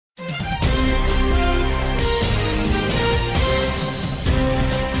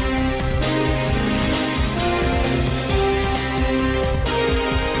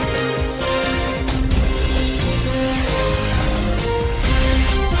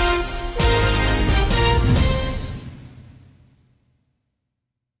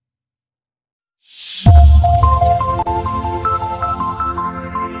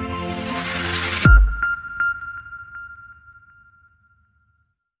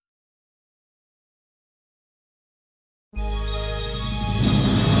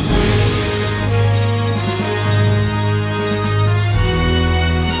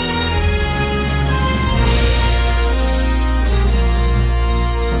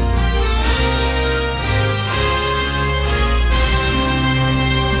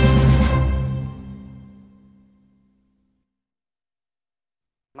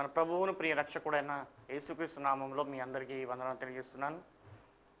ప్రభువును ప్రియ రక్షకుడైన యేసుక్రీస్తు నామంలో మీ అందరికీ వందనాలు తెలియజేస్తున్నాను.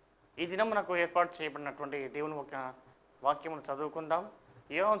 ఈ దినం మనకు ఏర్పాటు చేయబడినటువంటి దేవుని ఒక వాక్యమును చదువుకుందాం.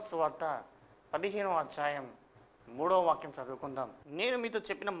 యోహాను సువార్త 15వ అధ్యాయం 3వ వాక్యం చదువుకుందాం. నేను మీతో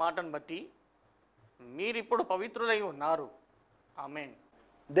చెప్పిన మాటను బట్టి మీరిప్పుడు పవిత్రులై ఉన్నారు. ఆమేన్.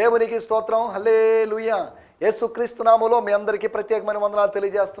 దేవునికి స్తోత్రం. హల్లెలూయా. యేసుక్రీస్తు నామములో మీ అందరికీ ప్రత్యేకమైన వందనాలు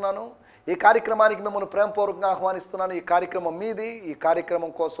తెలియజేస్తున్నాను. ఈ కార్యక్రమానికి మిమ్మల్ని ప్రేమపూర్వకంగా ఆహ్వానిస్తున్నాను. ఈ కార్యక్రమం మీది. ఈ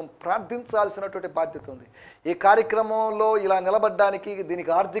కార్యక్రమం కోసం ప్రార్థించాల్సినటువంటి బాధ్యత ఉంది. ఈ కార్యక్రమంలో ఇలా నిలబడడానికి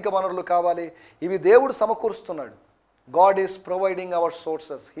దీనికి ఆర్థిక వనరులు కావాలి. ఇవి దేవుడు సమకూరుస్తున్నాడు. God is providing hour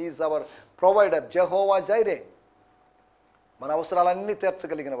sources. He is our provider. Jehovah Jireh. మన అవసరాలన్నీ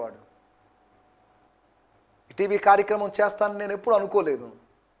తీర్చగలిగిన వాడు. టీవీ కార్యక్రమం చేస్తానని నేను ఎప్పుడు అనుకోలేదు.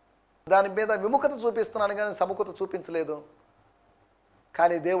 దాని మీద విముఖత చూపిస్తున్నాను కానీ సముఖత చూపించలేదు.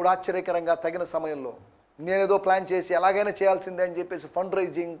 కానీ దేవుడు ఆశ్చర్యకరంగా తగిన సమయంలో నేనేదో ప్లాన్ చేసి ఎలాగైనా చేయాల్సిందే అని చెప్పేసి ఫండ్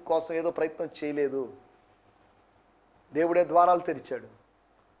రైజింగ్ కోసం ఏదో ప్రయత్నం చేయలేదు. దేవుడే ద్వారాలు తెరిచాడు.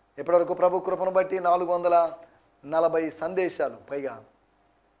 ఇప్పటివరకు ప్రభు కృపను బట్టి 440 సందేశాలు పైగా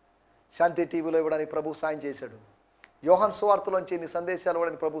శాంతి టీవీలో ఇవ్వడానికి ప్రభు సాయం చేశాడు. యోహాను సువార్తలోంచి ఇన్ని సందేశాలు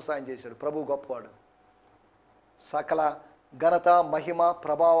ఇవ్వడానికి ప్రభు సాయం చేశాడు. ప్రభు గొప్పవాడు. సకల ఘనత మహిమ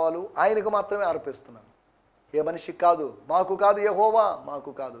ప్రభావాలు ఆయనకు మాత్రమే ఆరోపిస్తున్నాను. ఏ మనిషికి కాదు, మాకు కాదు, యెహోవా మాకు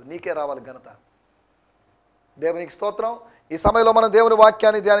కాదు, నీకే రావాలి ఘనత. దేవునికి స్తోత్రం. ఈ సమయంలో మనం దేవుని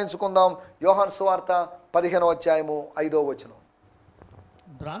వాక్యాన్ని ధ్యానించుకుందాం. యోహాను సువార్త 15వ అధ్యాయము 5వ వచనం.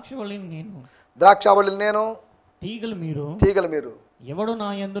 ద్రాక్షావళిని నేను, తీగలు మీరు. ఎవడు నా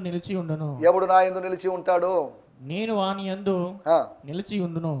యందు నిలిచి ఉండును, ఎవడు నా యందు నిలిచి ఉంటాడో నేను వాని యందు నిలిచి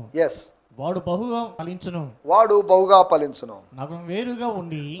ఉండును. ఎస్, వాడు బహుగా ఫలించును. నాకు వేరుగా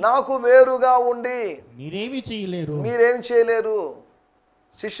ఉండి మీరేమి చేయలేరు.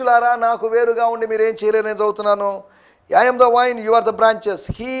 శిష్యులారా, నాకు వేరుగా ఉండి మీరేం చేయలేరు. నేను చదువుతున్నాను. I am the vine, you are the branches.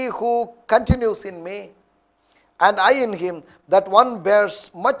 He who continues in me and I in him, that one bears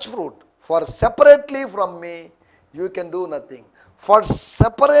much fruit. For separately from me you can do nothing.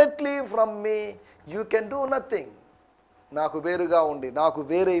 నాకు వేరుగా ఉండి, నాకు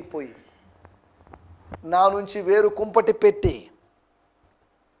వేరైపోయి, నా నుంచి వేరు కుంపటి పెట్టి,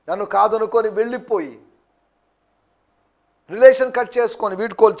 నన్ను కాదనుకొని వెళ్ళిపోయి, రిలేషన్ కట్ చేసుకొని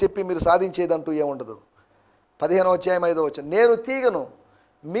వీడ్కోలు చెప్పి మీరు సాధించేదంటూ ఏముండదు. 15వ అధ్యాయం 5వ వచనం. నేను తీగను,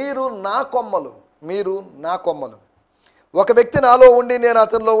 మీరు నా కొమ్మలు. ఒక వ్యక్తి నాలో ఉండి నేను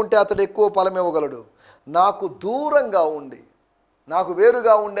అతనిలో ఉంటే అతడు ఎక్కువ ఫలం ఇవ్వగలడు. నాకు దూరంగా ఉండి, నాకు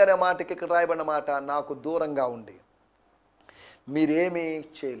వేరుగా ఉండి అనే మాటకి ఇక్కడ రాయబడిన మాట, నాకు దూరంగా ఉండి మీరేమీ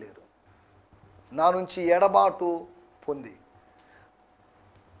చేయలేరు. నా నుంచి ఎడబాటు పొంది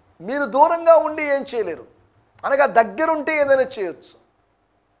మీరు దూరంగా ఉండి ఏం చేయలేరు. అనగా దగ్గరుంటే ఏదైనా చేయొచ్చు.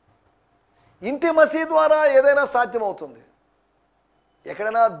 ఇంటిమసీ ద్వారా ఏదైనా సాధ్యమవుతుంది.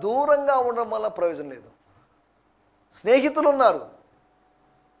 ఎక్కడైనా దూరంగా ఉండడం వల్ల ప్రయోజనం లేదు. స్నేహితులు ఉన్నారు,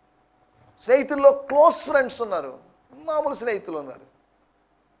 స్నేహితుల్లో క్లోజ్ ఫ్రెండ్స్ ఉన్నారు, మామూలు స్నేహితులు ఉన్నారు,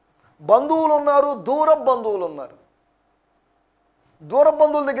 బంధువులు ఉన్నారు, దూరపు బంధువులు ఉన్నారు. దూరపు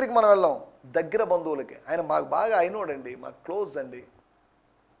బంధువుల దగ్గరికి మనం వెళ్ళాం, దగ్గర బంధువులకి ఆయన మాకు బాగా అయినోడండి, మాకు క్లోజ్ అండి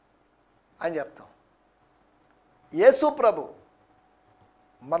అని చెప్తాం. యేసు ప్రభు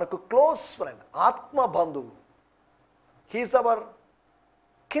మనకు క్లోజ్ ఫ్రెండ్, ఆత్మ బంధువు. He's hour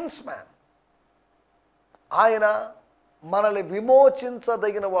కిన్స్మ్యాన్. ఆయన మనల్ని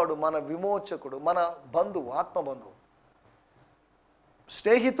విమోచించదగిన వాడు, మన విమోచకుడు, మన బంధువు, ఆత్మ బంధువు,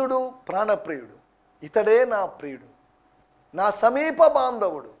 స్నేహితుడు, ప్రాణప్రియుడు. ఇతడే నా ప్రియుడు, నా సమీప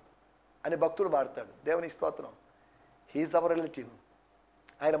బాంధవుడు అని భక్తుడు పాడతాడు. దేవునికి స్తోత్రం. He is our relative.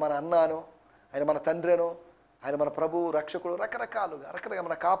 ఆయన మన అన్నాను, ఆయన మన తండ్రిను, ఆయన మన ప్రభువు, రక్షకుడు, రకరకాలుగా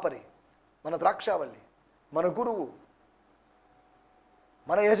మన కాపరి, మన ద్రాక్షావల్లి, మన గురువు,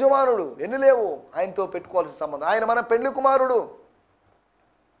 మన యజమానుడు. ఎన్ని లేవు ఆయనతో పెట్టుకోవాల్సిన సంబంధం. ఆయన మన పెళ్లి కుమారుడు,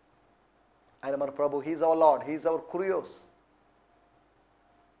 ఆయన మన ప్రభు. He is our Lord, he is our కురియోస్.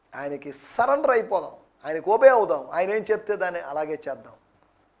 ఆయనకి సరెండర్ అయిపోదాం, ఆయనకు ఓబే అవుదాం. ఆయన ఏం చెప్తే దాన్ని అలాగే చేద్దాం.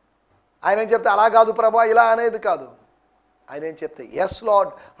 ఆయన ఏం చెప్తే అలా కాదు ప్రభా ఇలా అనేది కాదు. ఆయన ఏం చెప్తే ఎస్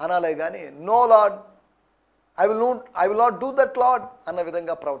లార్డ్ అనాలే కానీ no lord, I will not do that lord అన్న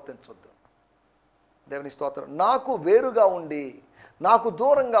విధంగా ప్రవర్తించొద్దు. దేవుని స్తోత్రం. నాకు వేరుగా ఉండి, నాకు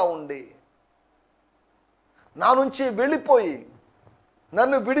దూరంగా ఉండి, నా నుంచి వెళ్ళిపోయి,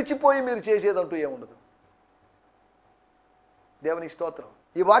 నన్ను విడిచిపోయి మీరు చేసేదంటూ ఏముండదు. దేవుని స్తోత్రం.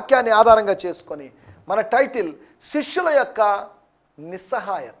 ఈ వాక్యాన్ని ఆధారంగా చేసుకొని మన టైటిల్ శిష్యుల యొక్క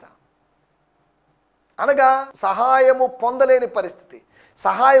నిస్సహాయత. అనగా సహాయము పొందలేని పరిస్థితి,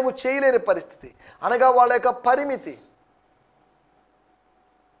 సహాయము చేయలేని పరిస్థితి, అనగా వాళ్ళ యొక్క పరిమితి,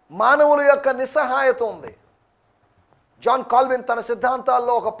 మానవుల యొక్క నిస్సహాయత ఉంది. జాన్ కాల్విన్ తన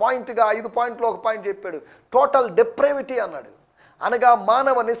సిద్ధాంతాల్లో ఒక పాయింట్గా 5 పాయింట్లో ఒక పాయింట్ చెప్పాడు. టోటల్ డెప్రేవిటీ అన్నాడు, అనగా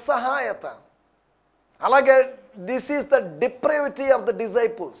మానవ నిస్సహాయత. అలాగే this is the డెప్రేవిటీ of the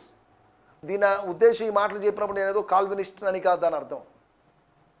disciples. దీని ఉద్దేశం ఈ మాటలు చెప్పినప్పుడు నేను ఏదో కాల్వినిస్ట్ అని కాదు అని అర్థం.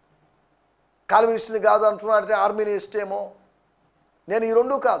 కాల్వినిస్ట్ని కాదు అంటున్నాడంటే ఆర్మీనిస్ట్ ఏమో. నేను ఈ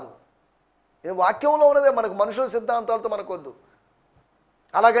రెండు కాదు, నేను వాక్యంలో ఉన్నదే, మనకు మనుషుల సిద్ధాంతాలతో మనకు వద్దు.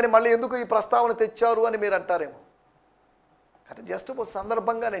 అలాగని మళ్ళీ ఎందుకు ఈ ప్రస్తావన తెచ్చారు అని మీరు అంటారేమో. అంటే జస్ట్ ఒక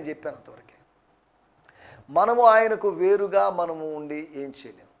సందర్భంగా నేను చెప్పాను అంతవరకే. మనము ఆయనకు వేరుగా మనము ఉండి ఏం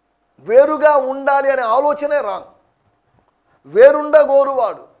చేయలేము. వేరుగా ఉండాలి అనే ఆలోచనే రాంగ్.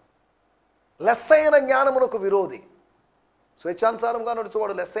 వేరుండగోరువాడు లెస్సైన జ్ఞానమునకు విరోధి. స్వేచ్ఛానుసారంగా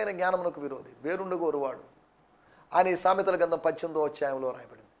నడుచువాడు లెస్సైన జ్ఞానమునకు విరోధి. వేరుండగోరువాడు అని సామెతల గ్రంథం 18వ అధ్యాయంలో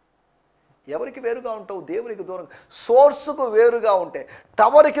రాయబడింది. ఎవరికి వేరుగా ఉంటావు? దేవునికి దూరంగా. సోర్సుకు వేరుగా ఉంటే,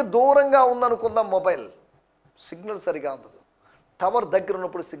 టవర్కి దూరంగా ఉందనుకుందాం, మొబైల్ సిగ్నల్ సరిగా అందదు. టవర్ దగ్గర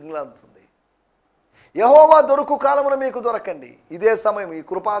ఉన్నప్పుడు సిగ్నల్ అందుతుంది. యెహోవా దొరుకు కాలమున మీకు దొరకండి. ఇదే సమయం, ఈ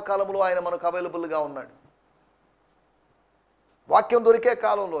కృపాకాలంలో ఆయన మనకు అవైలబుల్గా ఉన్నాడు. వాక్యం దొరికే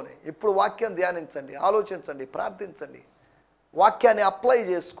కాలంలోనే. ఇప్పుడు వాక్యం ధ్యానించండి, ఆలోచించండి, ప్రార్థించండి, వాక్యాన్ని అప్లై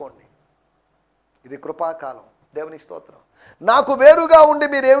చేసుకోండి. ఇది కృపాకాలం. దేవునికి స్తోత్రం. నాకు వేరుగా ఉండి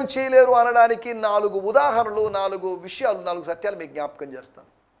మీరేం చేయలేరు అనడానికి 4 ఉదాహరణలు, 4 విషయాలు, 4 సత్యాలు మీకు జ్ఞాపకం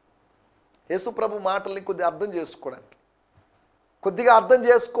చేస్తాను. యేసుప్రభు మాటల్ని కొద్దిగా అర్థం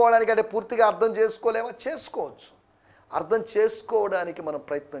చేసుకోవడానికి, అంటే పూర్తిగా అర్థం చేసుకోలేమో, చేసుకోవచ్చు. అర్థం చేసుకోవడానికి మనం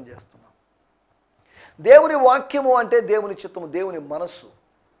ప్రయత్నం చేస్తున్నాం. దేవుని వాక్యము అంటే దేవుని చిత్తము, దేవుని మనస్సు.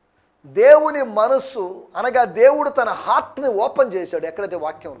 దేవుని మనస్సు అనగా దేవుడు తన హార్ట్ని ఓపెన్ చేశాడు. ఎక్కడైతే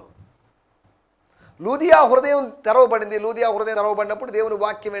వాక్యంలో లూదియా హృదయం తెరవబడింది. లూదియా హృదయం తెరవబడినప్పుడు దేవుని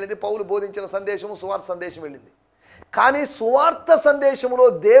వాక్యం వెళ్ళింది. పౌలు బోధించిన సందేశము, సువార్త సందేశం వెళ్ళింది. కానీ సువార్త సందేశంలో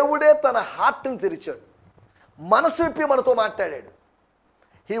దేవుడే తన హార్ట్ని తెరిచాడు. మనసు విప్పి మనతో మాట్లాడాడు.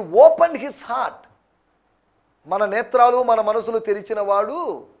 He opened his heart. మన నేత్రాలు, మన మనసులు తెరిచిన వాడు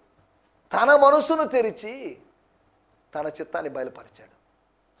తన మనసును తెరిచి తన చిత్తాన్ని బయలుపరిచాడు.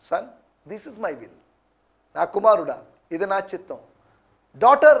 Sun, this is my will. నా కుమారుడా, ఇది నా చిత్తం.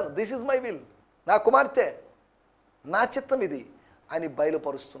 Daughter, this is my will. నా కుమార్తె, నా చిత్తం ఇది అని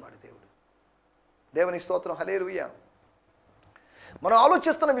బయలుపరుస్తున్నాడు దేవుడు. దేవుని స్తోత్రం, హల్లెలూయా. మనం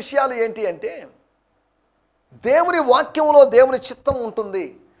ఆలోచిస్తున్న విషయాలు ఏంటి అంటే, దేవుని వాక్యంలో దేవుని చిత్తం ఉంటుంది.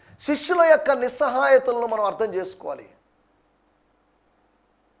 శిష్యుల యొక్క నిస్సహాయతలను మనం అర్థం చేసుకోవాలి.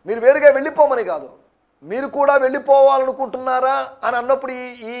 మీరు వేరుగా వెళ్ళిపోమని కాదు, మీరు కూడా వెళ్ళిపోవాలనుకుంటున్నారా అని అన్నప్పుడు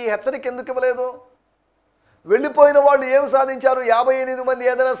ఈ హెచ్చరిక ఎందుకు ఇవ్వలేదు? వెళ్ళిపోయిన వాళ్ళు ఏమి సాధించారు? 58 మంది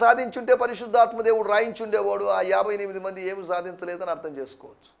ఏదైనా సాధించుంటే పరిశుద్ధాత్మ దేవుడు రాయించుండేవాడు. ఆ 58 మంది ఏమి సాధించలేదని అర్థం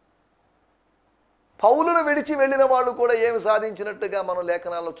చేసుకోవచ్చు. పౌలును విడిచి వెళ్ళిన వాళ్ళు కూడా ఏమి సాధించినట్టుగా మనం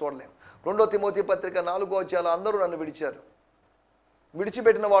లేఖనాల్లో చూడలేము. 2 తిమోతి పత్రిక 4వ అధ్యాయంలో అందరూ నన్ను విడిచారు.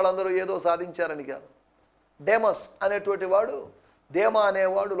 విడిచిపెట్టిన వాళ్ళందరూ ఏదో సాధించారని కాదు. డేమస్ అనేటువంటి వాడు, దేమా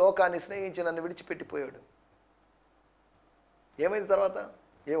అనేవాడు లోకాన్ని స్నేహించి నన్ను విడిచిపెట్టిపోయాడు. ఏమైంది తర్వాత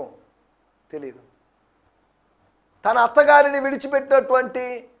ఏమో తెలియదు. తన అత్తగారిని విడిచిపెట్టినటువంటి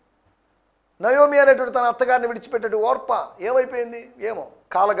నయోమి అనేటువంటి తన అత్తగారిని విడిచిపెట్టే ఓర్ప ఏమైపోయింది ఏమో.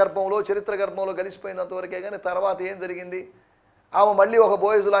 కాలగర్భంలో, చరిత్ర గర్భంలో కలిసిపోయినంతవరకే. కానీ తర్వాత ఏం జరిగింది? ఆమె మళ్ళీ ఒక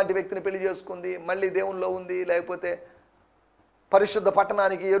బోయజు లాంటి వ్యక్తిని పెళ్లి చేసుకుంది. మళ్ళీ దేవునిలో ఉంది. లేకపోతే పరిశుద్ధ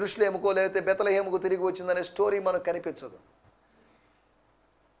పట్టణానికి, యెరూషలేముకో లేకపోతే బెత్లెహేముకో తిరిగి వచ్చిందనే స్టోరీ మనకు కనిపించదు.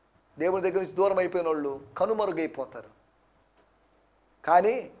 దేవుని దగ్గర నుంచి దూరం అయిపోయిన వాళ్ళు కనుమరుగైపోతారు.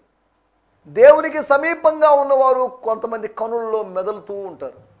 కానీ దేవునికి సమీపంగా ఉన్నవారు కొంతమంది కనుల్లో మెదలుతూ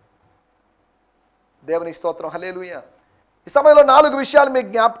ఉంటారు. దేవునికి స్తోత్రం, హల్లెలూయా. ఈ సమయంలో 4 విషయాలు మీకు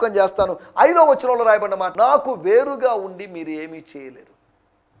జ్ఞాపకం చేస్తాను. 5వ వచనంలో రాయబడిన మాట, నాకు వేరుగా ఉండి మీరు ఏమీ చేయలేరు.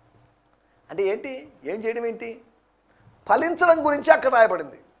 అంటే ఏంటి? ఏం చేయడం ఏంటి? ఫలించడం గురించి అక్కడ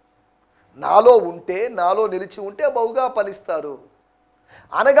రాయబడింది. నాలో ఉంటే, నాలో నిలిచి ఉంటే బహుగా ఫలిస్తారు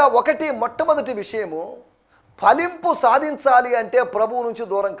అనగా, మొట్టమొదటి విషయము, ఫలింపు సాధించాలి అంటే ప్రభువు నుంచి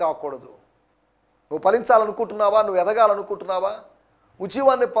దూరం కాకూడదు. నువ్వు ఫలించాలనుకుంటున్నావా? నువ్వు ఎదగాలనుకుంటున్నావా?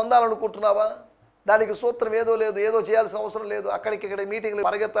 ఉద్యోగాన్ని పొందాలనుకుంటున్నావా? దానికి సూత్రం ఏదో లేదు, ఏదో చేయాల్సిన అవసరం లేదు. అక్కడికి మీటింగ్లు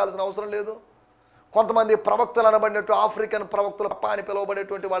పరిగెత్తాల్సిన అవసరం లేదు. కొంతమంది ప్రవక్తలు అనబడినట్టు ఆఫ్రికన్ ప్రవక్తలు అని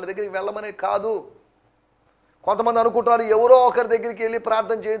పిలువబడేటువంటి వాళ్ళ దగ్గరికి వెళ్ళమని కాదు. కొంతమంది అనుకుంటున్నారు ఎవరో ఒకరి దగ్గరికి వెళ్ళి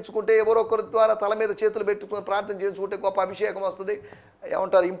ప్రార్థన చేయించుకుంటే, ఎవరో ఒకరి ద్వారా తల మీద చేతులు పెట్టుకుని ప్రార్థన చేయించుకుంటే గొప్ప అభిషేకం వస్తుంది,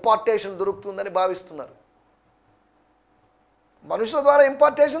 ఏమంటారు, ఇంపార్టేషన్ దొరుకుతుందని భావిస్తున్నారు. మనుషుల ద్వారా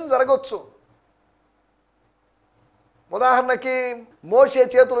ఇంపార్టేషన్ జరగవచ్చు. ఉదాహరణకి మోషే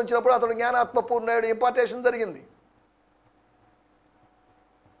చేతులు ఉంచినప్పుడు అతడు జ్ఞానాత్మపూర్ణుడు, ఇంపార్టేషన్ జరిగింది.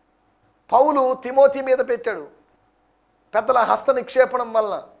 పౌలు తిమోతి మీద పెట్టాడు. పెద్దల హస్త నిక్షేపణం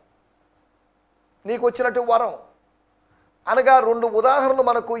వలన నీకు వచ్చినట్టు వరం. అనగా 2 ఉదాహరణలు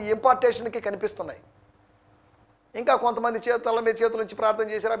మనకు ఇంపార్టేషన్కి కనిపిస్తున్నాయి. ఇంకా కొంతమంది తల మీద చేతుల నుంచి ప్రార్థన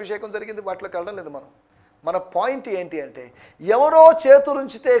చేశారు, అభిషేకం జరిగింది, వాటిలోకి వెళ్ళడం లేదు మనం. మన పాయింట్ ఏంటి అంటే, ఎవరో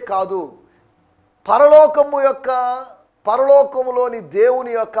చేతులుంచితే కాదు, పరలోకములోని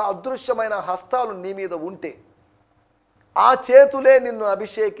దేవుని యొక్క అదృశ్యమైన హస్తాలు నీ మీద ఉంటే ఆ చేతులే నిన్ను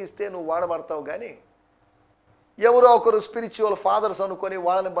అభిషేకిస్తే నువ్వు వాడబడతావు. కానీ ఎవరో ఒకరు స్పిరిచువల్ ఫాదర్స్ అనుకొని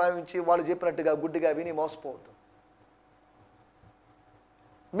వాళ్ళని భావించి వాళ్ళు చెప్పినట్టుగా గుడ్డిగా విని మోసపోవద్దు.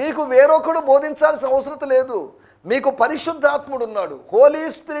 మీకు వేరొకడు బోధించాల్సిన అవసరం లేదు. మీకు పరిశుద్ధాత్ముడు ఉన్నాడు. Holi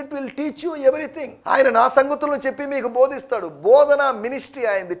spirit will teach you everything. ఆయన నా సంగతులను చెప్పి మీకు బోధిస్తాడు. బోధన మినిస్ట్రీ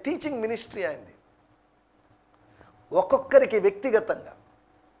అయింది, టీచింగ్ మినిస్ట్రీ అయింది. ఒక్కొక్కరికి వ్యక్తిగతంగా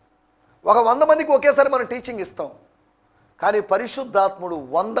 100 మందికి ఒకేసారి మనం టీచింగ్ ఇస్తాం. కానీ పరిశుద్ధాత్ముడు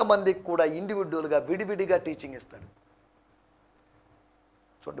 100 మందికి కూడా ఇండివిజువల్గా విడివిడిగా టీచింగ్ ఇస్తాడు.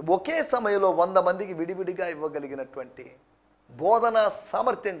 చూడండి, ఒకే సమయంలో 100 మందికి విడివిడిగా ఇవ్వగలిగినటువంటి బోధన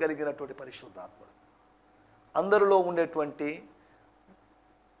సామర్థ్యం కలిగినటువంటి పరిశుద్ధాత్ముడు, అందరిలో ఉండేటువంటి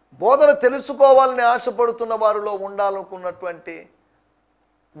బోధన తెలుసుకోవాలని ఆశపడుతున్న వారిలో ఉండాలనుకున్నటువంటి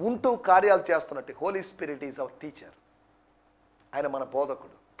ఉంటూ కార్యాలు చేస్తున్నట్టు Holi spirit is our teacher. ఆయన మన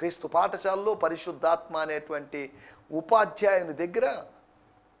బోధకుడు. క్రీస్తు పాఠశాలలో పరిశుద్ధాత్మ అనేటువంటి ఉపాధ్యాయుని దగ్గర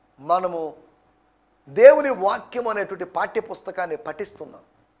మనము దేవుని వాక్యం అనేటువంటి పాఠ్యపుస్తకాన్ని పఠిస్తున్నాం.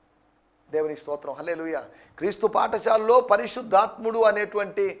 దేవుని స్తోత్రం, హల్లెలూయా. క్రీస్తు పాఠశాలలో పరిశుద్ధాత్ముడు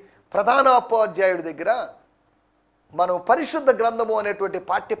అనేటువంటి ప్రధానోపాధ్యాయుడి దగ్గర మనం పరిశుద్ధ గ్రంథము అనేటువంటి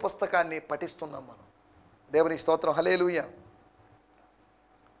పాఠ్యపుస్తకాన్ని పఠిస్తున్నాం మనం. దేవుని స్తోత్రం, హల్లెలూయా.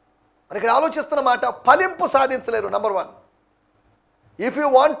 మరి ఇక్కడ ఆలోచిస్తున్న మాట, ఫలింపు సాధించలేరు. Number 1, if you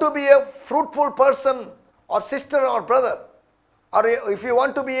want to be A fruitful person are sister or brother, are if you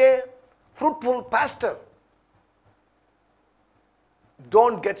want to be A fruitful pastor,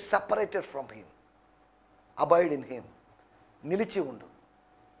 don't get separated from him, abide in him. నిలిచి ఉండు,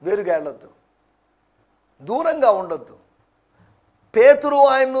 వేరుగా వెళ్ళొద్దు, దూరంగా ఉండొద్దు. పేతురు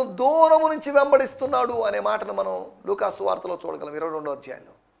ఆయన్ను దూరము నుంచి వెంబడిస్తున్నాడు అనే మాటను మనం లూకాసు వార్తలో చూడగలం. 22వ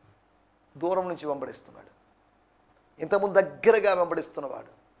అధ్యాయంలో దూరం నుంచి వెంబడిస్తున్నాడు. ఇంతకుముందు దగ్గరగా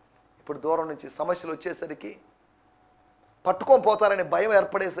వెంబడిస్తున్నవాడు ఇప్పుడు దూరం నుంచి. సమస్యలు వచ్చేసరికి, పట్టుకొని పోతారని భయం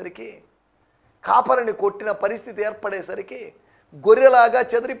ఏర్పడేసరికి, కాపరిని కొట్టిన పరిస్థితి ఏర్పడేసరికి గొర్రెలాగా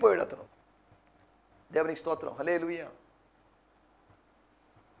చెదిరిపోయాడు అతను. దేవునికి స్తోత్రం, హల్లెలూయా.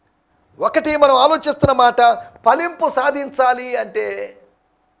 ఒకటి మనం ఆలోచిస్తున్న మాట, ఫలింపు సాధించాలి అంటే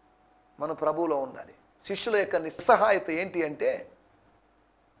మనం ప్రభువులో ఉండాలి. శిష్యుల యొక్క నిస్సహాయత ఏంటి అంటే,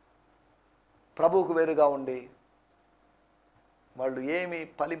 ప్రభువుకు వేరుగా ఉండి వాళ్ళు ఏమీ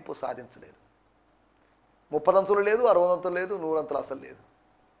ఫలింపు సాధించలేరు. 30 అంతులు లేదు, 60 అంతులు లేదు, 100 అంతులు అసలు లేదు.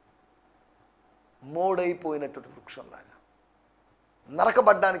 మోడైపోయినటువంటి వృక్షంలాగా,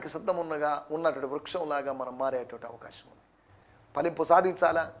 నరకబడ్డానికి ఉన్నటువంటి వృక్షంలాగా మనం మారేటువంటి అవకాశం ఉంది. ఫలింపు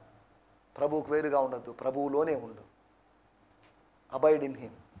సాధించాలా? ప్రభువుకు వేరుగా ఉండద్దు, ప్రభువులోనే ఉండు. Abide in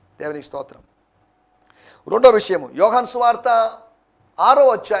him. దేవునికి స్తోత్రం. రెండో విషయము, యోహాను సువార్త 6వ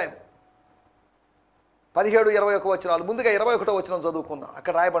అధ్యాయం 17-21 వచనాలు. ముందుగా 21వ వచనం చదువుకుందాం.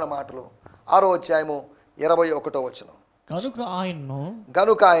 అక్కడ రాయబడిన మాటలు. 6వ అధ్యాయము 21వ వచనం.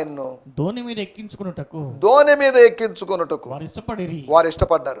 గనుక ఆయన్ను దోణి మీద ఎక్కించుకొనుటకు వారు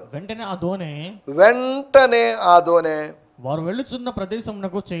ఇష్టపడ్డారు. వెంటనే ఆ దోణి వారు వెళ్ళుచున్న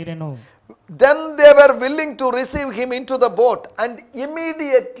ప్రదేశమునకు చేరెను. Then they were willing to receive him into the boat, and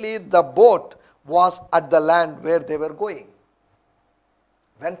immediately the boat was at the land where they were going.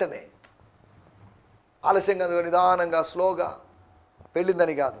 వెంటనే, ఆలస్యంగా, నిదానంగా, స్లోగా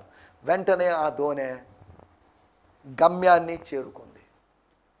వెళ్ళిందని కాదు, వెంటనే ఆ దోణి గమ్యాన్ని చేరుకుంది.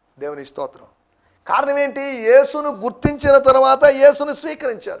 దేవుని స్తోత్రం. కారణం ఏంటి? యేసును గుర్తించిన తర్వాత యేసును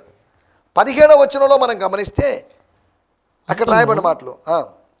స్వీకరించారు. 17వ వచనంలో మనం గమనిస్తే అక్కడ రాయబడిన మాటలు,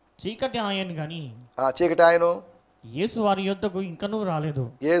 చీకటి ఆయన యేసు వారి యొద్దకు ఇంకనూ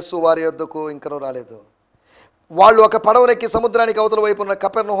రాలేదు. వాళ్ళు ఒక పడవనెక్కి సముద్రానికి అవతల వైపు ఉన్న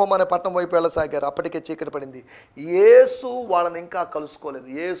కపెర్నహూము అనే పట్టణం వైపు వెళ్ళసాగారు. అప్పటికే చీకటి పడింది. యేసు వాళ్ళని ఇంకా కలుసుకోలేదు.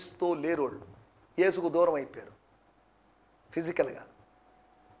 యేసుతో లేరు వాళ్ళు. యేసుకు దూరం అయిపోయారు. ఫిజికల్గా,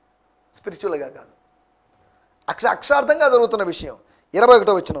 స్పిరిచువల్గా కాదు. అక్షార్థంగా జరుగుతున్న విషయం.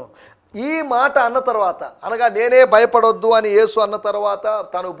 21వ వచనం, ఈ మాట అన్న తర్వాత, అనగా నేనే భయపడొద్దు అని యేసు అన్న తర్వాత,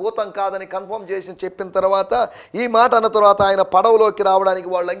 తను భూతం కాదని కన్ఫర్మ్ చేసి చెప్పిన తర్వాత, ఈ మాట అన్న తర్వాత ఆయన పడవలోకి రావడానికి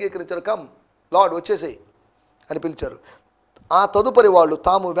వాళ్ళు అంగీకరించారు. కమ్ లార్డ్, వచ్చేసేయి అని పిలిచారు. ఆ తదుపరి వాళ్ళు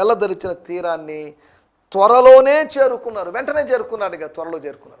తాము వెళ్ళదలిచిన తీరాన్ని త్వరలోనే చేరుకున్నారు. వెంటనే చేరుకున్నాడుగా, త్వరలో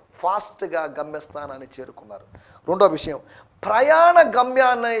చేరుకున్నారు. ఫాస్ట్గా గమ్యస్థానాన్ని చేరుకున్నారు. రెండో విషయం, ప్రయాణ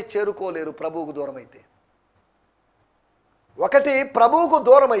గమ్యాన్ని చేరుకోలేరు ప్రభువుకు దూరం అయితే. ఒకటి, ప్రభువుకు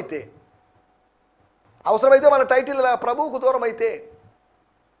దూరం అయితే అవసరమైతే మన టైటిల్ ఇలా ప్రభువుకు దూరం అయితే,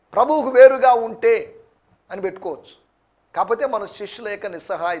 ప్రభువుకు వేరుగా ఉంటే అని పెట్టుకోవచ్చు. కాకపోతే మన శిష్యుల యొక్క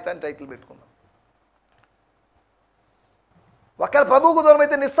నిస్సహాయత అని టైటిల్ పెట్టుకుందాం. ఒకవేళ ప్రభువుకు దూరం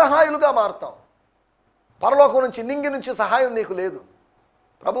అయితే నిస్సహాయులుగా మారుతాం. పరలోకం నుంచి నింగి నుంచి సహాయం నీకు లేదు.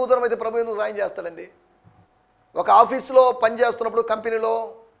 ప్రభువు దూరం అయితే ప్రభు ఎందుకు సహాయం చేస్తాడండి? ఒక ఆఫీసులో పనిచేస్తున్నప్పుడు, కంపెనీలో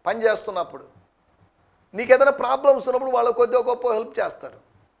పనిచేస్తున్నప్పుడు నీకు ఏదైనా ప్రాబ్లమ్స్ ఉన్నప్పుడు వాళ్ళు కొద్దిగా గొప్ప హెల్ప్ చేస్తారు,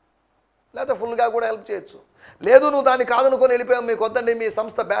 లేకపోతే ఫుల్గా కూడా హెల్ప్ చేయొచ్చు. లేదు నువ్వు దాన్ని కాదనుకొని వెళ్ళిపోయావు, మీకు వద్దండి, మీ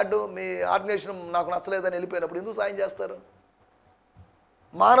సంస్థ బ్యాడ్, మీ ఆర్గనైజేషన్ నాకు నచ్చలేదని వెళ్ళిపోయినప్పుడు ఎందుకు సాయం చేస్తారు?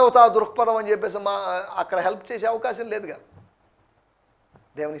 మానవతా దృక్పథం అని చెప్పేసి అక్కడ హెల్ప్ చేసే అవకాశం లేదుగా.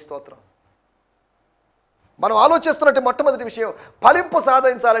 దేవుని స్తోత్రం. మనం ఆలోచిస్తున్నట్టు మొట్టమొదటి విషయం, ఫలింపు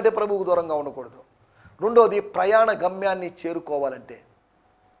సాధించాలంటే ప్రభువుకు దూరంగా ఉండకూడదు. రెండోది, ప్రయాణ గమ్యాన్ని చేరుకోవాలంటే,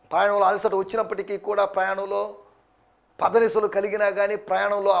 ప్రయాణంలో అలసట వచ్చినప్పటికీ కూడా, ప్రయాణంలో పదనిసలు కలిగినా కానీ,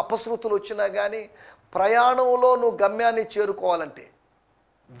 ప్రయాణంలో అపశృతులు వచ్చినా కానీ, ప్రయాణంలో నువ్వు గమ్యాన్ని చేరుకోవాలంటే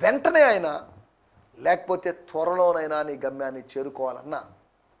వెంటనే అయినా లేకపోతే త్వరలోనైనా నీ గమ్యాన్ని చేరుకోవాలన్నా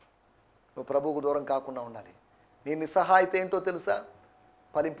నువ్వు ప్రభువుకు దూరం కాకుండా ఉండాలి. నీ నిస్సహాయత ఏంటో తెలుసా?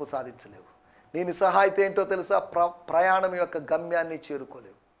 ఫలింపు సాధించలేవు. నీ నిస్సహాయత ఏంటో తెలుసా? ప్రయాణం యొక్క గమ్యాన్ని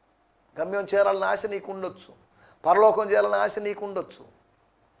చేరుకోలేవు. గమ్యం చేరాలని ఆశ నీకు ఉండొచ్చు, పరలోకం చేరాలని ఆశ నీకు ఉండొచ్చు,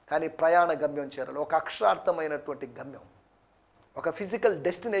 కానీ ప్రయాణ గమ్యం చేరాలి. ఒక అక్షరార్థమైనటువంటి గమ్యం, ఒక ఫిజికల్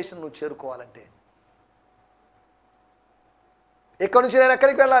డెస్టినేషన్ నువ్వు చేరుకోవాలంటే, ఇక్కడి నుంచి నేను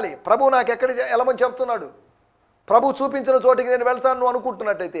ఎక్కడికి వెళ్ళాలి, ప్రభు నాకు ఎక్కడికి వెళ్ళమని చెప్తున్నాడు, ప్రభు చూపించిన చోటికి నేను వెళ్తాను నువ్వు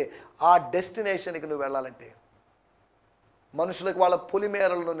అనుకుంటున్నట్టయితే, ఆ డెస్టినేషన్కి నువ్వు వెళ్ళాలంటే, మనుషులకు వాళ్ళ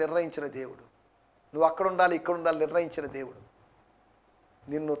పొలిమేరలను నిర్ణయించిన దేవుడు, నువ్వు అక్కడ ఉండాలి ఇక్కడ ఉండాలి నిర్ణయించిన దేవుడు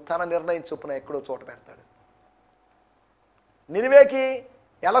నిన్ను తన నిర్ణయం చొప్పున ఎక్కడో చోట పెడతాడు. నినివేకి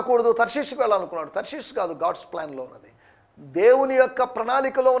వెళ్ళకూడదు, తర్షీషుకు వెళ్ళాలనుకున్నాడు. తర్షీషు కాదు, గాడ్స్ ప్లాన్లో ఉన్నది, దేవుని యొక్క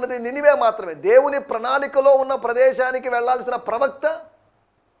ప్రణాళికలో ఉన్నది నినివే మాత్రమే. దేవుని ప్రణాళికలో ఉన్న ప్రదేశానికి వెళ్ళాల్సిన ప్రవక్త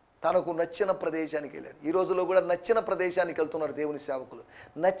తనకు నచ్చిన ప్రదేశానికి వెళ్ళాడు. ఈ రోజుల్లో కూడా నచ్చిన ప్రదేశానికి వెళ్తున్నారు దేవుని సేవకులు,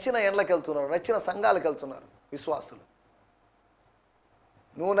 నచ్చిన ఎండ్లకు వెళ్తున్నారు, నచ్చిన సంఘాలకు వెళ్తున్నారు విశ్వాసులు.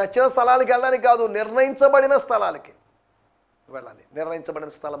 నువ్వు నచ్చిన స్థలానికి వెళ్ళడానికి కాదు, నిర్ణయించబడిన స్థలాలకి వెళ్ళాలి.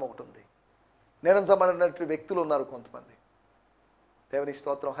 నిర్ణయించబడిన స్థలం ఒకటి ఉంది, నిర్ణయించబడినటువంటి వ్యక్తులు ఉన్నారు కొంతమంది. దేవుని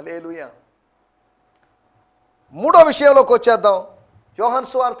స్తోత్రం, హల్లెలూయా. మూడో విషయంలోకి వచ్చేద్దాం. యోహాను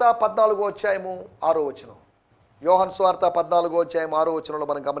సువార్త 14వ అధ్యాయము 6వ వచనం. యోహాను సువార్త 14వ అధ్యాయం 6వ వచనంలో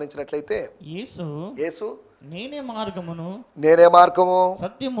మనం గమనించినట్లయితే, యేసు నేనే మార్గమును, నేనే మార్గము,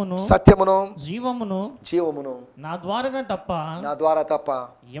 సత్యమును, జీవమును, నా ద్వారా తప్ప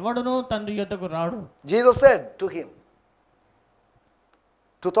ఎవడును తండ్రి యొద్దకు రాడు. Jesus said to him,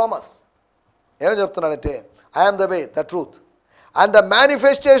 to Thomas, ఏమని చెప్తున్నాడంటే, I am the way, the truth and the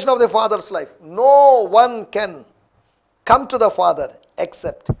manifestation of the Father's life. No one can come to the Father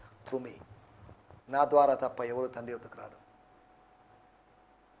except through me. నా ద్వారా తప్ప ఎవరు తండ్రి యొద్దకు రారు.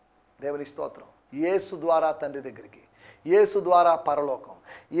 దేవుని స్తోత్రం. యేసు ద్వారా తండ్రి దగ్గరికి, యేసు ద్వారా పరలోకం,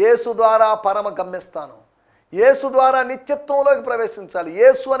 యేసు ద్వారా పరమ గమ్యస్థానం, యేసు ద్వారా నిత్యత్వంలోకి ప్రవేశించాలి.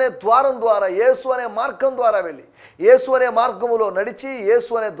 యేసు అనే ద్వారం ద్వారా, యేసు అనే మార్గం ద్వారా వెళ్ళి, యేసు అనే మార్గములో నడిచి,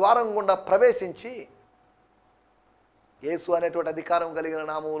 యేసు అనే ద్వారం గుండా ప్రవేశించి, యేసు అనేటువంటి అధికారం కలిగిన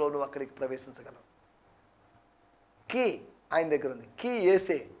నామంలో నువ్వు అక్కడికి ప్రవేశించగలవు. కీ ఆయన దగ్గర ఉంది, కీ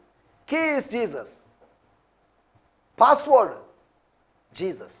యేసే, key is Jesus, password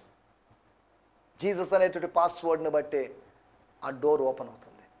Jesus. Jesus అనేటువంటి పాస్వర్డ్ని బట్టే ఆ డోర్ ఓపెన్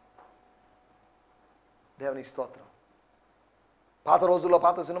అవుతుంది. దేవుని స్తోత్రం. పాత రోజుల్లో,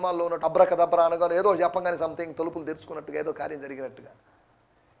 పాత సినిమాల్లో ఉన్నట్టు అబ్రకదబ్రా అనగానే ఏదో చెప్పగానే సంథింగ్ తలుపులు తెరుచుకున్నట్టుగా, ఏదో కార్యం జరిగినట్టుగా,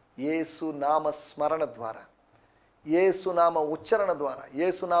 యేసు నామ స్మరణ ద్వారా, యేసునామ ఉచ్చరణ ద్వారా,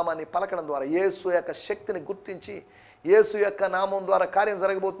 యేసునామాన్ని పలకడం ద్వారా, యేసు యొక్క శక్తిని గుర్తించి, యేసు యొక్క నామం ద్వారా కార్యం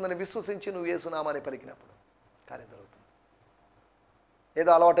జరగబోతుందని విశ్వసించి నువ్వు యేసునామాన్ని పలికినప్పుడు కార్యం జరుగుతుంది. ఏదో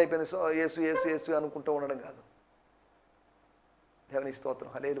అలవాటైపోయింది యేసు యేసు యేసు అనుకుంటూ ఉండడం కాదు. దేవుని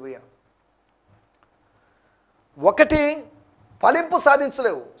స్తోత్రం, హల్లెలూయా. ఒకటి, ఫలింపు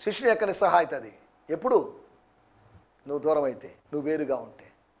సాధించలేవు శిష్యుని యొక్క నిస్సహాయత. అది ఎప్పుడు? నువ్వు దూరం అయితే, నువ్వు వేరుగా ఉంటే.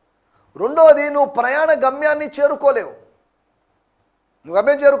 రెండవది, నువ్వు ప్రయాణ గమ్యాన్ని చేరుకోలేవు. నువ్వు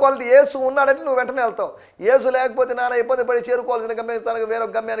గమ్యం చేరుకోవాలంటే యేసు ఉన్నాడంటే నువ్వు వెంటనే వెళ్తావు. యేసు లేకపోతే నాన్న ఇబ్బంది పడి చేరుకోవాల్సిన గమ్యస్థానానికి వేరే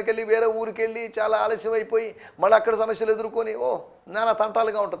గమ్యానికి వెళ్ళి, వేరే ఊరికి వెళ్ళి, చాలా ఆలస్యం అయిపోయి మళ్ళీ అక్కడ సమస్యలు ఎదుర్కొని నానా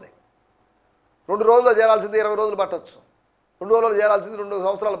తంటాలుగా ఉంటుంది. 2 రోజుల్లో చేరాల్సింది 20 రోజులు పట్టవచ్చు, 2 రోజుల్లో చేరాల్సింది 2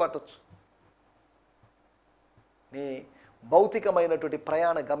 సంవత్సరాలు పట్టవచ్చు. నీ భౌతికమైనటువంటి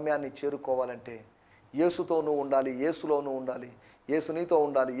ప్రయాణ గమ్యాన్ని చేరుకోవాలంటే యేసుతో నువ్వు ఉండాలి, యేసులో నువ్వు ఉండాలి, యేసు నీతో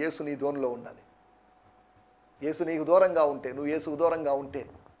ఉండాలి, యేసు నీ ధోనిలో ఉండాలి. యేసు నీకు దూరంగా ఉంటే, నువ్వు యేసుకు దూరంగా ఉంటే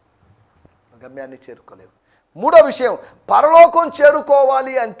గమ్యాన్ని చేరుకోలేవు. మూడో విషయం, పరలోకం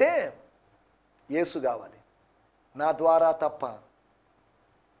చేరుకోవాలి అంటే యేసు కావాలి. నా ద్వారా తప్ప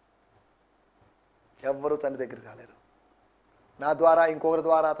ఎవ్వరూ తండ్రి దగ్గరికి రాలేరు. నా ద్వారా ఇంకొకరి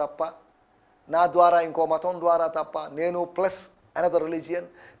ద్వారా తప్ప, నా ద్వారా ఇంకో మతం ద్వారా తప్ప, నేను ప్లస్ అనదర్ రిలీజియన్,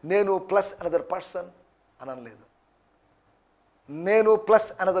 నేను ప్లస్ అనదర్ పర్సన్ అనలేదు, నేను ప్లస్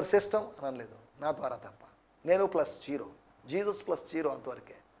అనదర్ సిస్టమ్ అనలేదు. నా ద్వారా తప్ప, నేను plus zero, Jesus plus zero,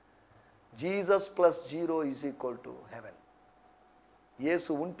 అంతవరకే. Jesus plus zero is equal to heaven.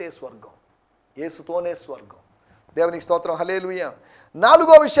 యేసు ఉంటే స్వర్గం, యేసుతోనే స్వర్గం. దేవునికి స్తోత్రం, హల్లెలూయా.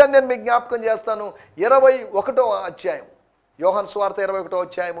 4వ విషయాన్ని నేను మీకు జ్ఞాపకం చేస్తాను. 21వ అధ్యాయం, యోహాను సువార్త 21వ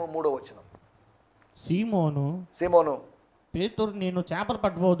అధ్యాయము 3వ వచనం. సీమోను పేతురు, నేను చేపలు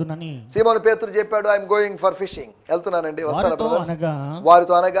పట్టబోదునని సీమోను పేతురు చెప్పాడు, ఐఎమ్ గోయింగ్ ఫర్ ఫిషింగ్, వెళ్తున్నానండి, వస్తాను బ్రదర్స్.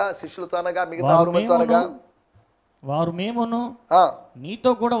 వారితో అనగా, శిష్యులతో అనగా, మిగతా 6 మందితో అనగా, వారు మేమును నీతో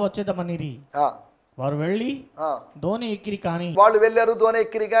కూడా వచ్చేదమనిరి. వారు వెళ్ళి దోణి ఎక్కిరి, కానీ వాళ్ళు వెళ్ళారు, దోణి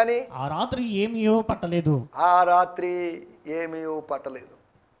ఎక్కిరి, కానీ ఆ రాత్రి ఏమీయో పట్టలేదు. ఆ రాత్రి ఏమీయో పట్టలేదు.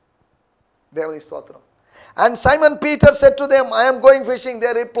 దేవుని స్తోత్రం. And Simon Peter said to them, I am going fishing.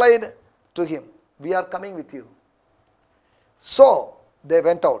 They replied to him, we are coming with you. So they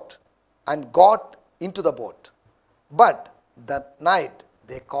went out and got into the boat. But that night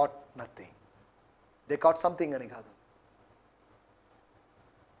they caught nothing. They caught something అని కాదు.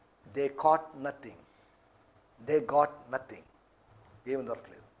 They caught nothing. They got nothing. ఏమి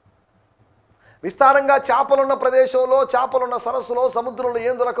దొరకలేదు. విస్తారంగా చేపలున్న ప్రదేశంలో, చేపలున్న సరస్సులో, సముద్రంలో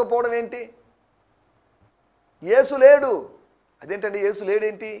ఏం దొరకపోవడం ఏంటి? యేసు లేడు. అదేంటండి యేసు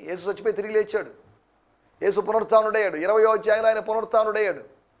లేడేంటి? యేసు చచ్చిపోయి తిరిగి లేచాడు. యేసు పునరుత్థానుడయ్యాడు. 20వ అధ్యాయంలో ఆయన పునరుత్థానుడయ్యాడు.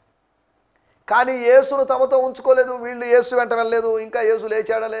 కానీ యేసును తమతో ఉంచుకోలేదు. వీళ్ళు యేసు వెంట వెళ్ళలేదు. ఇంకా యేసు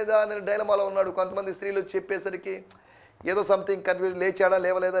లేచాడా లేదా అని డైలమాలో ఉన్నాడు. కొంతమంది స్త్రీలు చెప్పేసరికి ఏదో సంథింగ్ కన్ఫ్యూజ్, లేచాడా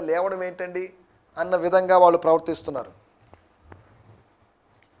లేవలేదా, లేవడం ఏంటండి అన్న విధంగా వాళ్ళు ప్రవర్తిస్తున్నారు.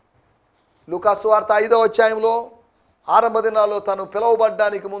 లూకా సువార్త 5వ అధ్యాయంలో ఆరంభ దినాల్లో తను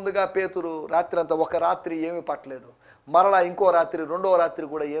పిలువబడ్డానికి ముందుగా పేతురు రాత్రి అంతా, ఒక రాత్రి ఏమీ పట్టలేదు. మరలా ఇంకో రాత్రి, 2వ రాత్రి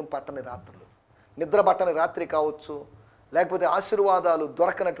కూడా ఏం పట్టని రాత్రులు, నిద్ర పట్టని రాత్రి కావచ్చు, లేకపోతే ఆశీర్వాదాలు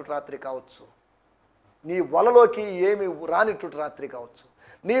దొరకనటువంటి రాత్రి కావచ్చు, నీ వలలోకి ఏమి రానిటువంటి రాత్రి కావచ్చు,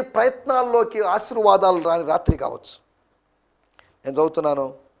 నీ ప్రయత్నాల్లోకి ఆశీర్వాదాలు రాని రాత్రి కావచ్చు. నేను చదువుతున్నాను,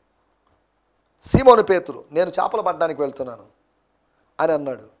 సీమోను పేతురు, నేను చేపలు పట్టడానికి వెళ్తున్నాను అని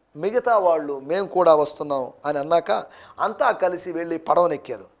అన్నాడు. మిగతా వాళ్ళు మేము కూడా వస్తున్నాం అని అన్నాక అంతా కలిసి వెళ్ళి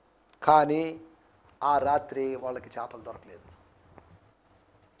పడవనెక్కారు. కానీ ఆ రాత్రి వాళ్ళకి చేపలు దొరకలేదు.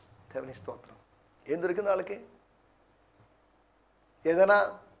 దేవుని స్తోత్రం. ఏం దొరికింది వాళ్ళకి? ఏదైనా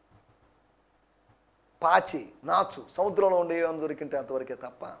పాచి, నాచు, సముద్రంలో ఉండే ఏమైనా దొరికింటే అంతవరకే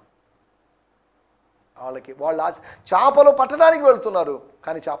తప్ప వాళ్ళు చేపలు పట్టడానికి వెళ్తున్నారు,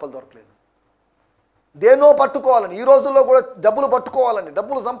 కానీ చేపలు దొరకలేదు. దేన్నో పట్టుకోవాలని, ఈ రోజుల్లో కూడా డబ్బులు పట్టుకోవాలని,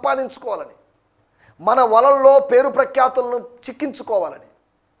 డబ్బులు సంపాదించుకోవాలని, మన వలల్లో పేరు ప్రఖ్యాతులను చిక్కించుకోవాలని,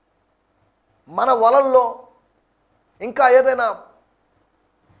 మన వలల్లో ఇంకా ఏదైనా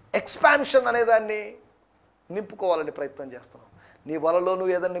ఎక్స్పాన్షన్ అనేదాన్ని నింపుకోవాలని ప్రయత్నం చేస్తున్నావు. నీ వలలో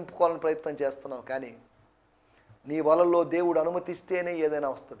నువ్వు ఏదైనా నింపుకోవాలని ప్రయత్నం చేస్తున్నావు, కానీ నీ వలల్లో దేవుడు అనుమతిస్తేనే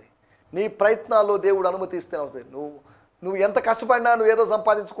ఏదైనా వస్తుంది. నీ ప్రయత్నాల్లో దేవుడు అనుమతిస్తేనే వస్తుంది. నువ్వు ఎంత కష్టపడినా నువ్వు ఏదో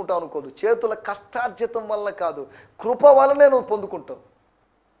సంపాదించుకుంటావు అనుకోదు. చేతుల కష్టార్జితం వల్ల కాదు, కృప వల్లనే నువ్వు పొందుకుంటావు.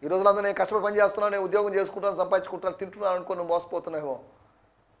 ఈ రోజులందరూ నేను కష్టపడి పని చేస్తున్నాను, నేను ఉద్యోగం చేసుకుంటాను, సంపాదించుకుంటాను, తింటున్నాను అనుకో, నువ్వు మోసపోతున్నావేమో.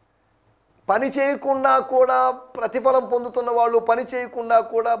 పని చేయకుండా కూడా ప్రతిఫలం పొందుతున్న వాళ్ళు, పని చేయకుండా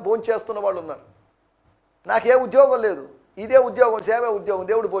కూడా భోంచేస్తున్న వాళ్ళు ఉన్నారు. నాకే ఉద్యోగం లేదు, ఇదే ఉద్యోగం, సేవే ఉద్యోగం,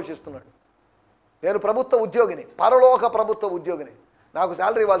 దేవుడు పోషిస్తున్నాడు. నేను ప్రభుత్వ ఉద్యోగిని, పరలోక ప్రభుత్వ ఉద్యోగిని, నాకు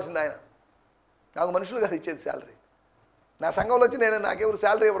శాలరీ ఇవ్వాల్సింది ఆయన, నాకు మనుషులు కాదు ఇచ్చేది శాలరీ. నా సంఘంలో వచ్చి నాకెవరు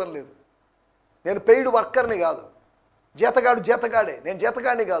శాలరీ ఇవ్వడం లేదు. నేను పెయిడ్ వర్కర్ని కాదు, జీతగాడే, నేను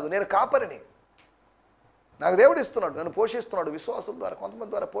జీతగాడిని కాదు, నేను కాపరిని. నాకు దేవుడు ఇస్తున్నాడు, నన్ను పోషిస్తున్నాడు, విశ్వాసం ద్వారా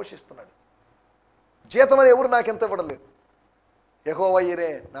కొంతమంది ద్వారా పోషిస్తున్నాడు. జీతమని ఎవరు నాకెంత ఇవ్వడం లేదు. యెహోవా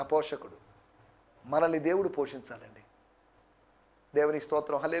యీరే నా పోషకుడు. మనల్ని దేవుడు పోషించాలండి. దేవునికి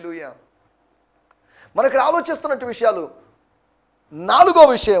స్తోత్రం, హల్లెలూయా. మన ఇక్కడ ఆలోచిస్తున్నట్టు విషయాలు. 4వ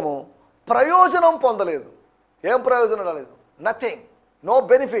విషయము, ప్రయోజనం పొందలేదు. ఏం ప్రయోజనం రాలేదు? Nothing, no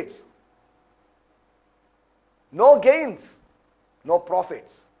benefits, no gains, no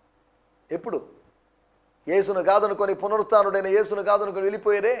profits. ఎప్పుడు? యేసును కాదనుకొని, పునరుత్థానుడైన యేసును కాదనుకొని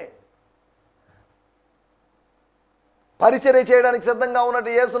వెళ్ళిపోయారే. పరిచర్య చేయడానికి సిద్ధంగా ఉన్నట్టు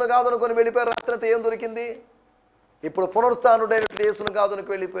యేసును కాదనుకొని వెళ్ళిపోయారు. రాత్రి ఏం దొరికింది? ఇప్పుడు పునరుత్థానుడైన యేసును కాదనుకు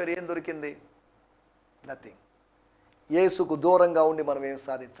వెళ్ళిపోయారు. ఏం దొరికింది? నథింగ్. యేసుకు దూరంగా ఉండి మనం ఏం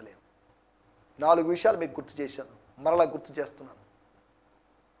సాధించలేము. 4 విషయాలు మీకు గుర్తు చేశాను, మరలా గుర్తు చేస్తున్నాను.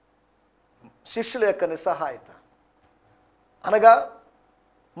 శిష్యుల యొక్క నిస్సహాయత అనగా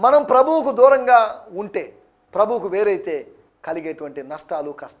మనం ప్రభువుకు దూరంగా ఉంటే, ప్రభువుకు వేరైతే కలిగేటువంటి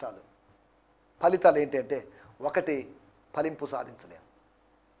నష్టాలు, కష్టాలు, ఫలితాలు ఏంటంటే, ఒకటి, ఫలింపు సాధించలేము.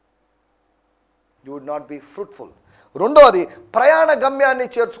 You would not be fruitful. రెండవది, ప్రయాణ గమ్యాన్ని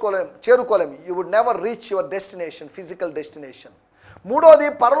చేరుకోలేము. You would never reach your destination, physical destination. మూడవది,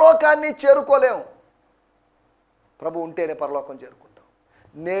 పరలోకాన్ని చేరుకోలేము. ప్రభు ఉంటేనే పరలోకం చేరుకుంటాం.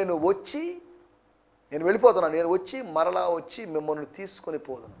 నేను వెళ్ళిపోతున్నాను, నేను వచ్చి మరలా వచ్చి మిమ్మల్ని తీసుకొని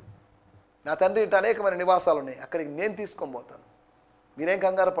పోదును. నా తండ్రి ఇంట అనేకమైన నివాసాలు ఉన్నాయి, అక్కడికి నేను తీసుకొని పోతాను. మీరేం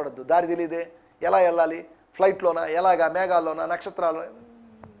కంగారు పడద్దు. దారి తెలియదే, ఎలా వెళ్ళాలి, ఫ్లైట్లోనా, ఎలాగా, మేఘాల్లోనా, నక్షత్రాల్లో,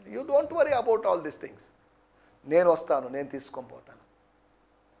 you don't worry about all these things. నేను వస్తాను, నేను తీసుకొని పోతాను.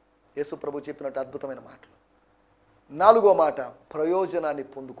 యేసు ప్రభు చెప్పినట్టు అద్భుతమైన మాటలు. 4వ మాట, ప్రయోజనాన్ని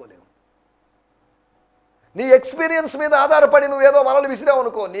పొందుకోలేము. నీ ఎక్స్పీరియన్స్ మీద ఆధారపడి నువ్వేదో వలలు విసిరావు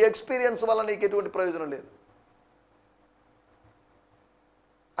అనుకో, నీ ఎక్స్పీరియన్స్ వల్ల నీకు ఎటువంటి ప్రయోజనం లేదు.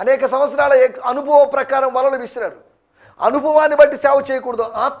 అనేక సంవత్సరాల అనుభవం ప్రకారం వలలు విసిరారు. అనుభవాన్ని బట్టి సేవ చేయకూడదు,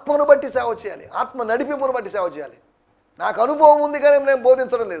 ఆత్మను బట్టి సేవ చేయాలి, ఆత్మ నడిపింపును బట్టి సేవ చేయాలి. నాకు అనుభవం ఉంది కానీ నేను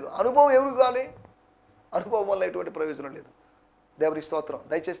బోధించడం లేదు. అనుభవం ఎవరికి కావాలి? అనుభవం వల్ల ఎటువంటి ప్రయోజనం లేదు. దేవుని స్తోత్రం.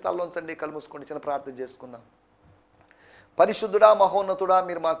 దయచేసి తలలోంచండి, కళ్ళు మూసుకోండి, చిన్న ప్రార్థన చేసుకుందాం. పరిశుద్ధుడా, మహోన్నతుడా,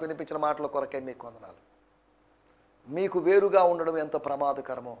 మీరు మాకు వినిపించిన మాటల కొరకై మీకు వందనాలు. మీకు వేరుగా ఉండడం ఎంత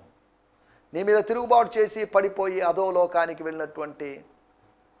ప్రమాదకరమో, నీ మీద తిరుగుబాటు చేసి పడిపోయి అధోలోకానికి వెళ్ళినటువంటి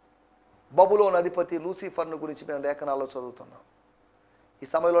బబులోను అధిపతి లూసిఫర్ను గురించి మేము లేఖనాల్లో చదువుతున్నాం. ఈ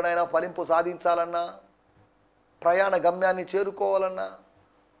సమయంలోనైనా ఫలింపు సాధించాలన్నా, ప్రయాణ గమ్యాన్ని చేరుకోవాలన్నా,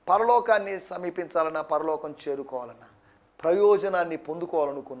 పరలోకాన్ని సమీపించాలన్నా, పరలోకం చేరుకోవాలన్నా, ప్రయోజనాన్ని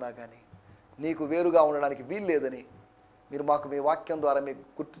పొందుకోవాలనుకున్నా కానీ నీకు వేరుగా ఉండడానికి వీల్లేదని మీరు మాకు మీ వాక్యం ద్వారా మీకు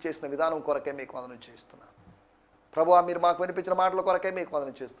గుర్తు చేసిన విధానం కొరకే మీకు వందనం చేస్తున్నాను. ప్రభువా, మీరు మాకు వినిపించిన మాటల కొరకే మీకు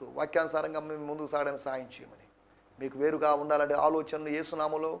వందనం చేస్తూ వాక్యానుసారంగా మేము ముందుకు సాగడానికి సాయం చేయమని, మీకు వేరుగా ఉండాలంటే ఆలోచనలు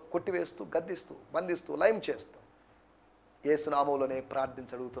యేసునామంలో కొట్టివేస్తూ, గద్దిస్తూ, బంధిస్తూ, లయం చేస్తూ యేసునామంలోనే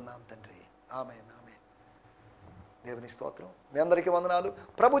ప్రార్థించడుగుతున్నాం తండ్రి. ఆమేన్, ఆమేన్. దేవుని స్తోత్రం. మీ అందరికీ వందనాలు.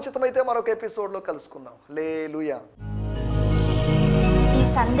 ప్రభు చిత్తమైతే మరొక ఎపిసోడ్లో కలుసుకుందాం. హల్లెలూయా. ఈ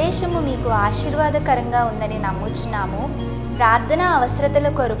సందేశము మీకు ఆశీర్వాదకరంగా ఉందని నమ్ముచున్నాము. ప్రార్థన అవసరతల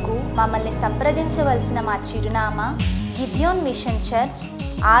కొరకు మమ్మల్ని సంప్రదించవలసిన మా చిరునామా గిద్యోన్ మిషన్ చర్చ్,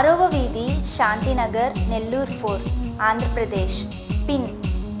 6వ వీధి, శాంతినగర్, నెల్లూరు 4, ఆంధ్రప్రదేశ్. పిన్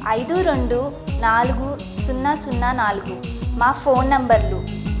 524004. మా ఫోన్ నంబర్లు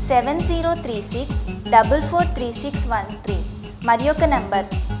 7036443613 మరి ఒక నంబర్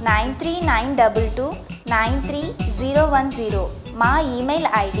 9392293010. మా ఈమెయిల్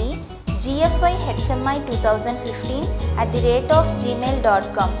ఐడి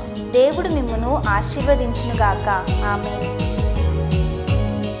gfihmi2015@gmail.com. దేవుడు మిమ్మును ఆశీర్వదించునుగాక. ఆమేన్.